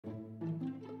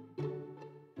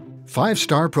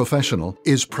5-Star Professional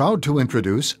is proud to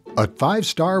introduce a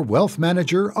 5-Star Wealth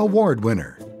Manager Award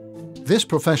winner. This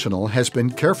professional has been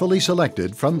carefully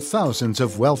selected from thousands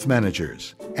of wealth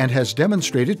managers and has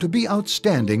demonstrated to be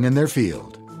outstanding in their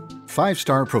field.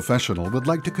 5-Star Professional would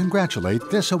like to congratulate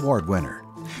this award winner,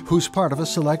 who's part of a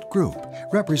select group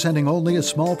representing only a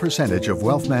small percentage of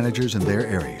wealth managers in their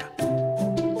area.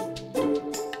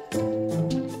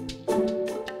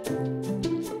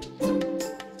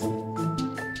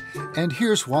 And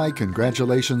here's why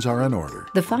congratulations are in order.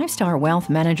 The 5-Star Wealth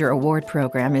Manager Award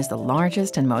Program is the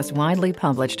largest and most widely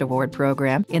published award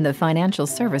program in the financial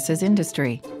services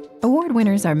industry. Award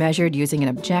winners are measured using an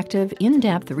objective,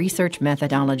 in-depth research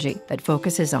methodology that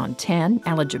focuses on 10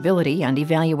 eligibility and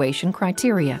evaluation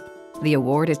criteria. The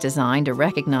award is designed to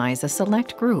recognize a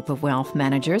select group of wealth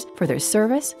managers for their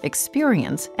service,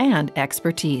 experience, and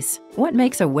expertise. What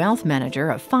makes a wealth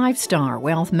manager a 5-star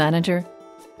wealth manager?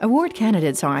 Award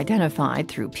candidates are identified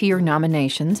through peer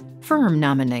nominations, firm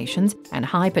nominations, and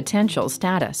high potential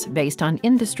status based on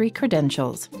industry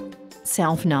credentials.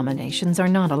 Self-nominations are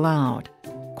not allowed.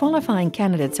 Qualifying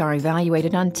candidates are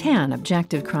evaluated on 10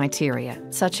 objective criteria,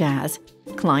 such as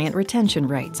client retention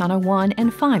rates on a 1-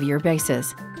 and 5-year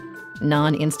basis,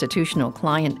 non-institutional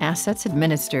client assets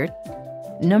administered,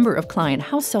 number of client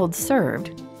households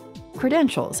served,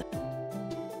 credentials,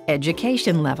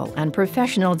 education level and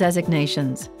professional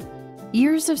designations,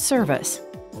 years of service,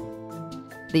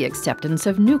 the acceptance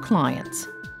of new clients,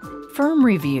 firm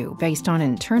review based on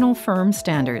internal firm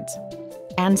standards,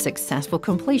 and successful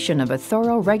completion of a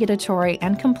thorough regulatory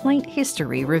and complaint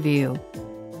history review.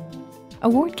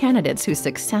 Award candidates who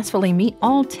successfully meet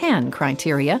all 10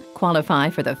 criteria qualify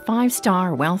for the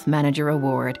 5-Star Wealth Manager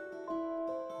Award.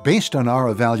 Based on our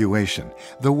evaluation,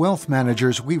 the wealth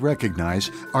managers we recognize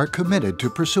are committed to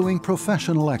pursuing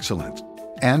professional excellence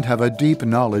and have a deep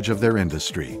knowledge of their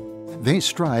industry. They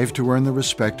strive to earn the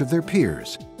respect of their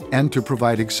peers and to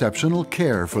provide exceptional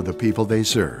care for the people they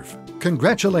serve.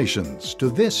 Congratulations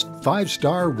to this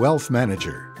 5-Star Wealth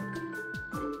Manager.